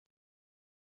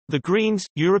The Greens,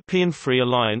 European Free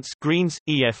Alliance Greens,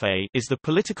 EFA, is the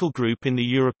political group in the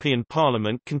European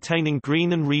Parliament containing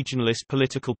Green and regionalist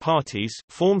political parties,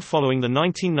 formed following the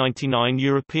 1999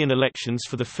 European elections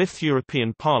for the fifth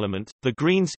European Parliament. The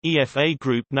Greens, EFA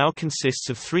group now consists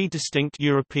of three distinct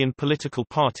European political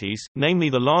parties, namely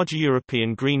the larger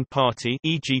European Green Party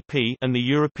 (EGP) and the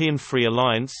European Free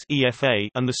Alliance (EFA)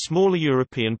 and the smaller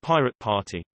European Pirate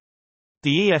Party.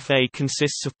 The EFA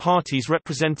consists of parties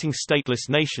representing stateless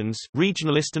nations,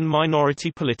 regionalist and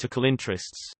minority political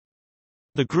interests.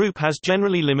 The group has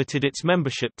generally limited its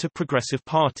membership to progressive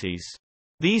parties.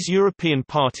 These European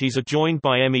parties are joined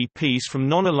by MEPs from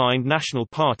non-aligned national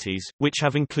parties, which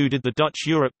have included the Dutch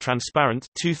Europe Transparent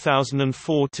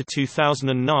 2004 to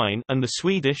 2009 and the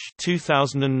Swedish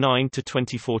 2009 to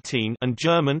 2014 and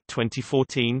German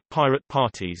 2014 Pirate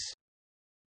parties.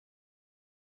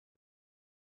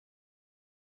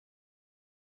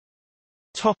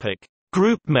 Topic: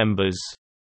 Group members.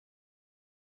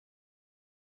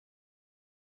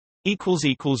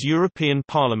 European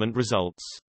Parliament results.